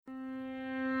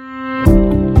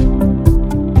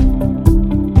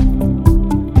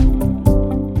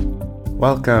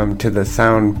Welcome to the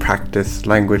Sound Practice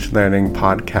Language Learning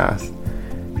Podcast,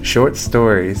 short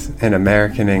stories in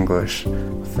American English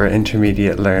for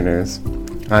intermediate learners.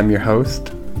 I'm your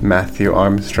host, Matthew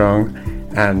Armstrong,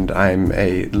 and I'm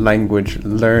a language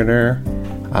learner,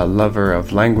 a lover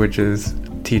of languages,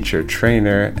 teacher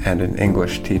trainer, and an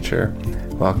English teacher.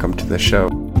 Welcome to the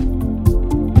show.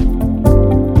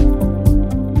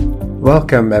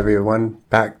 Welcome everyone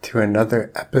back to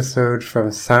another episode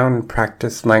from Sound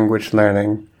Practice Language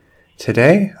Learning.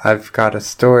 Today I've got a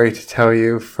story to tell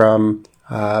you from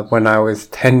when I was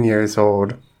 10 years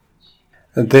old.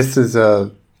 This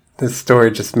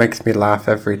story just makes me laugh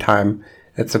every time.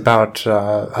 It's about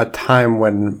a time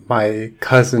when my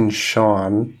cousin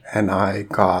Sean and I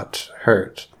got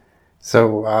hurt.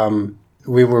 So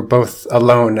we were both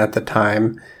alone at the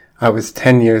time. I was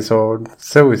 10 years old,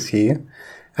 so was he.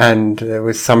 And it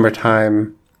was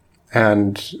summertime,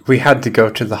 and we had to go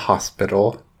to the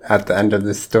hospital at the end of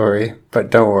the story. But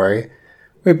don't worry,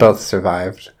 we both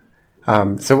survived.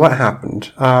 So what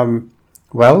happened?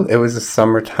 Well, it was a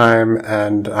summertime,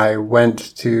 and I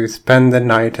went to spend the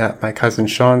night at my cousin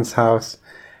Sean's house,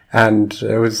 and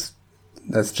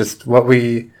that's just what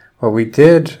we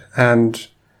did, and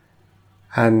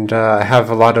I have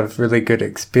a lot of really good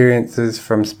experiences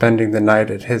from spending the night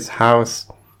at his house.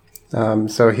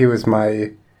 So he was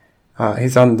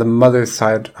he's on my mother's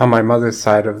side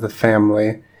of the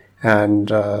family,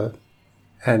 and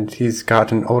he's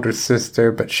got an older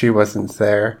sister, but she wasn't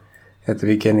there at the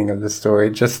beginning of the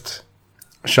story, just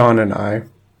Sean and I.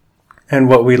 And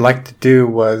what we liked to do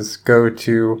was go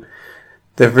to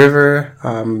the river.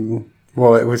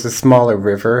 Well, it was a smaller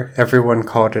river. Everyone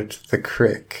called it the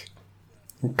creek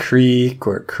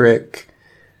or crick.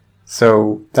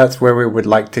 So that's where we would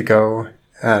like to go.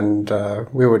 And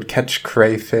we would catch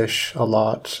crayfish a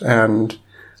lot and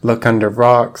look under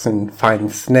rocks and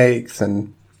find snakes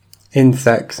and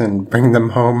insects and bring them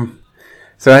home.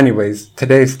 So anyways,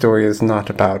 today's story is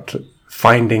not about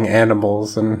finding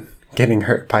animals and getting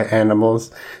hurt by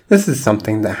animals. This is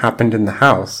something that happened in the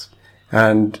house,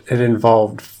 and it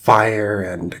involved fire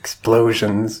and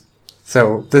explosions.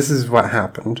 So this is what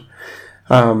happened.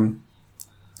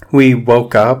 We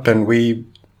woke up and we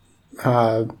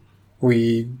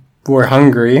were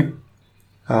hungry.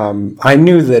 I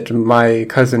knew that my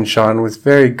cousin Sean was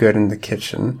very good in the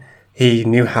kitchen. He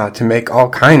knew how to make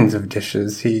all kinds of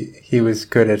dishes. He was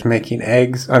good at making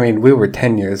eggs. I mean, we were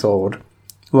 10 years old.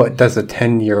 What does a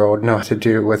 10-year-old know how to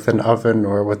do with an oven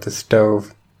or with a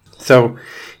stove? So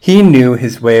he knew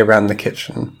his way around the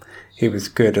kitchen. He was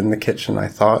good in the kitchen, I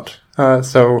thought.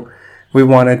 So we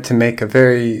wanted to make a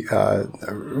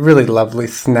really lovely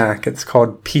snack. It's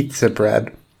called pizza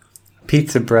bread.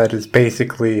 Pizza bread is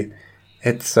basically,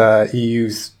 you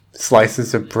use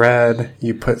slices of bread,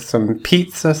 you put some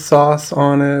pizza sauce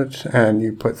on it, and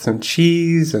you put some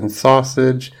cheese and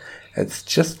sausage. It's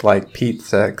just like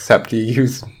pizza, except you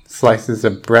use slices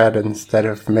of bread instead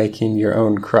of making your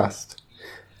own crust,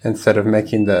 instead of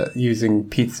using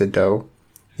pizza dough.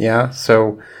 Yeah,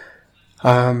 so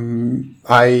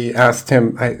I asked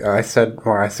him, I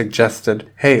suggested,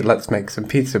 hey, let's make some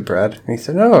pizza bread. And he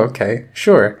said, oh, okay,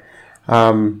 sure.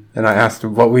 And I asked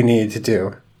him what we needed to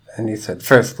do. And he said,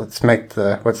 first, let's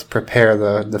prepare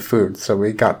the food. So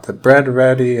we got the bread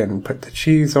ready and put the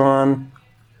cheese on,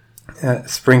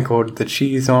 sprinkled the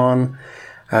cheese on,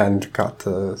 and got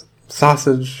the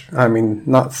sausage. I mean,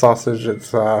 not sausage,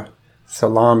 it's,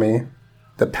 salami,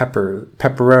 the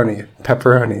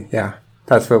pepperoni. Yeah,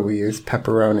 that's what we use,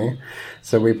 pepperoni.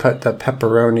 So we put the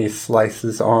pepperoni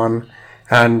slices on,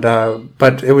 and,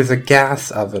 but it was a gas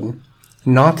oven,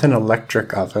 not an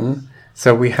electric oven.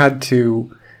 So we had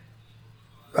to,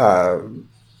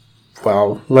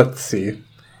 let's see.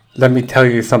 Let me tell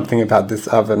you something about this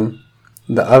oven.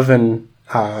 The oven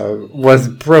was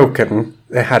broken.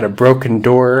 It had a broken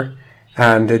door,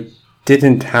 and it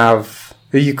didn't have,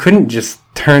 you couldn't just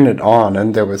turn it on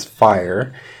and there was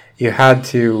fire. You had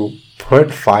to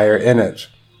put fire in it.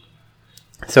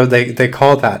 So they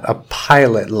call that a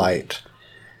pilot light.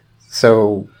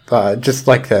 So just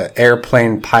like the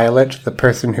airplane pilot, the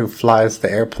person who flies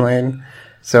the airplane.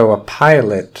 So a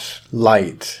pilot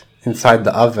light inside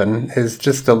the oven is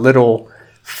just a little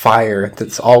fire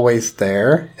that's always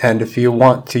there. And if you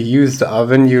want to use the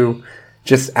oven, you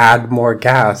just add more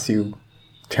gas. You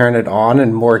turn it on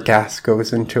and more gas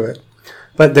goes into it.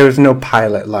 But there's no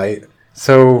pilot light.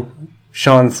 So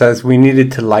Sean says we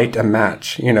needed to light a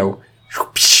match, a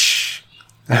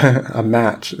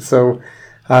match. So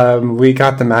we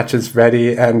got the matches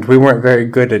ready, and we weren't very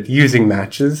good at using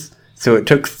matches. So it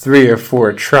took 3 or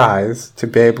 4 tries to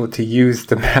be able to use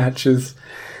the matches.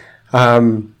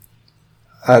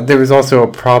 there was also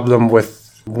a problem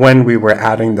with when we were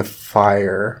adding the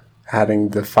fire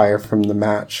from the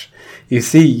match. You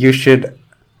see, you should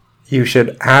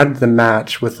add the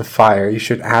match with the fire. You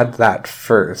should add that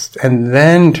first and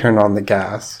then turn on the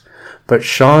gas. But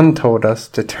Sean told us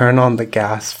to turn on the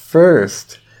gas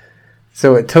first.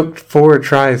 So it took 4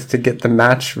 tries to get the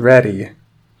match ready,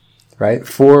 right?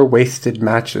 4 wasted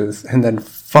matches. And then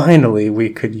finally we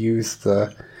could use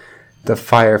the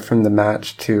fire from the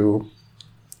match to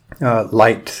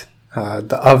light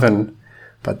the oven.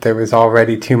 But there was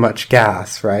already too much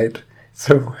gas, right?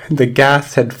 So the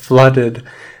gas had flooded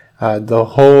the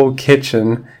whole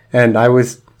kitchen, and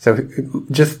so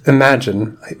just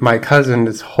imagine, my cousin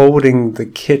is holding the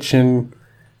kitchen,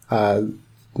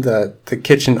 the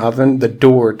kitchen oven, the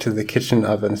door to the kitchen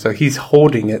oven. So he's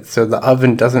holding it so the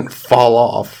oven doesn't fall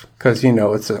off, because,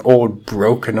 it's an old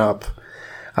broken up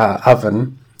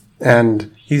oven.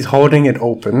 And he's holding it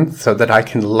open so that I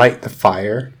can light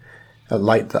the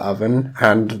oven.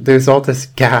 And there's all this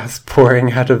gas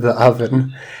pouring out of the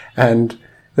oven. And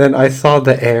then I saw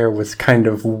the air was kind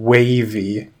of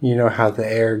wavy. You know how the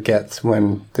air gets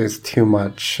when there's too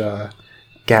much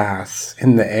gas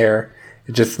in the air.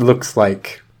 It just looks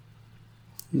like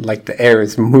the air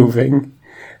is moving.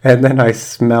 And then I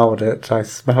smelled it. I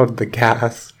smelled the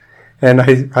gas. And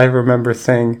I remember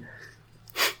saying,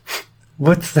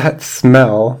 "What's that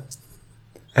smell?"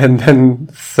 And then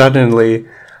suddenly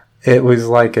it was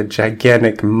like a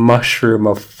gigantic mushroom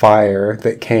of fire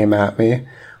that came at me.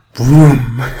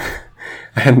 Boom!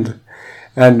 And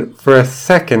for a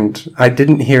second, I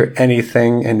didn't hear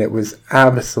anything, and it was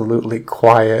absolutely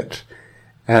quiet,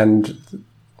 and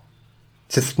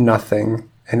just nothing,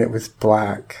 and it was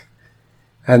black.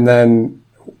 And then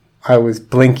I was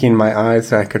blinking my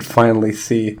eyes, and I could finally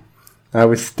see. I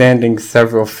was standing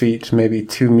several feet, maybe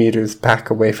 2 meters back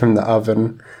away from the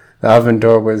oven. The oven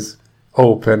door was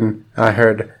open. I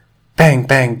heard bang,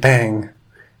 bang, bang.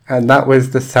 And that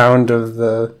was the sound of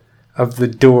the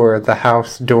door, the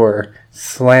house door,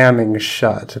 slamming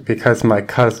shut, because my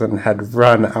cousin had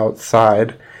run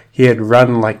outside. He had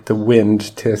run like the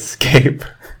wind to escape.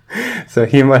 So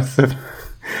he must have,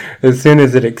 as soon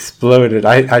as it exploded,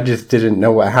 I just didn't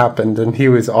know what happened, and he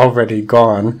was already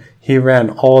gone. He ran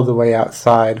all the way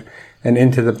outside and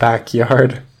into the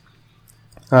backyard.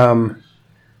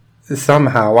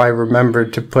 Somehow I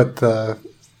remembered to put the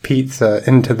pizza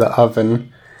into the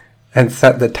oven and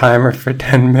set the timer for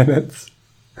 10 minutes.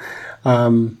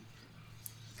 And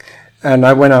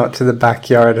I went out to the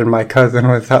backyard, and my cousin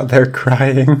was out there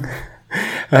crying.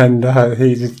 And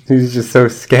he was just so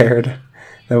scared.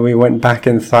 Then we went back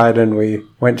inside, and we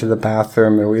went to the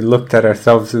bathroom, and we looked at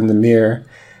ourselves in the mirror,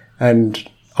 and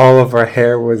all of our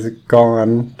hair was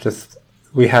gone. Just,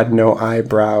 we had no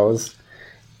eyebrows.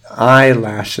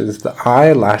 The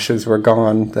eyelashes were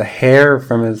gone. The hair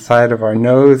from inside of our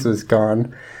nose was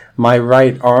gone. My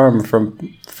right arm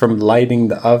from lighting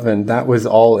the oven, that was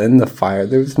all in the fire.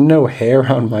 There was no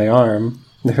hair on my arm.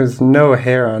 There was no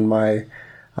hair on my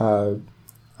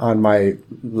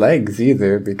legs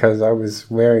either, because I was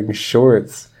wearing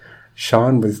shorts.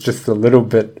 Sean was just a little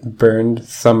bit burned.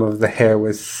 Some of the hair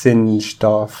was singed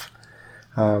off.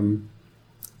 But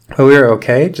we were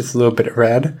okay, just a little bit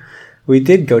red. We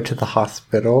did go to the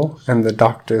hospital, and the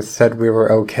doctors said we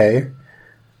were okay.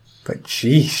 But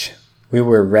sheesh, we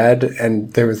were red,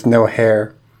 and there was no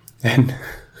hair. And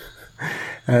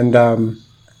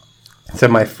so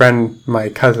my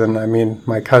cousin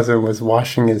was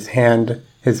washing his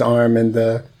arm in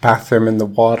the bathroom in the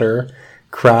water,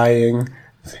 crying.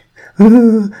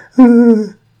 And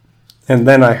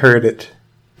then I heard it.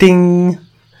 Ding!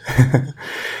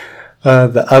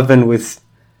 The oven was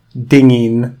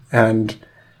dinging, and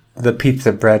the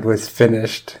pizza bread was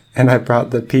finished. And I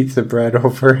brought the pizza bread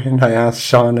over, and I asked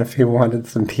Sean if he wanted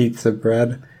some pizza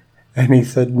bread. And he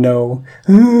said no.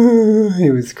 He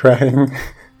was crying.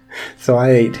 So I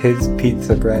ate his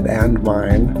pizza bread and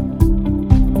mine.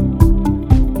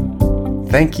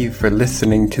 Thank you for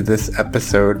listening to this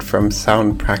episode from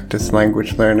Sound Practice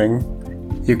Language Learning.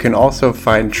 You can also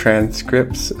find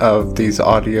transcripts of these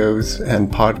audios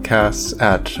and podcasts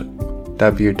at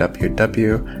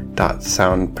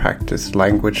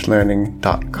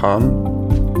www.soundpracticelanguagelearning.com.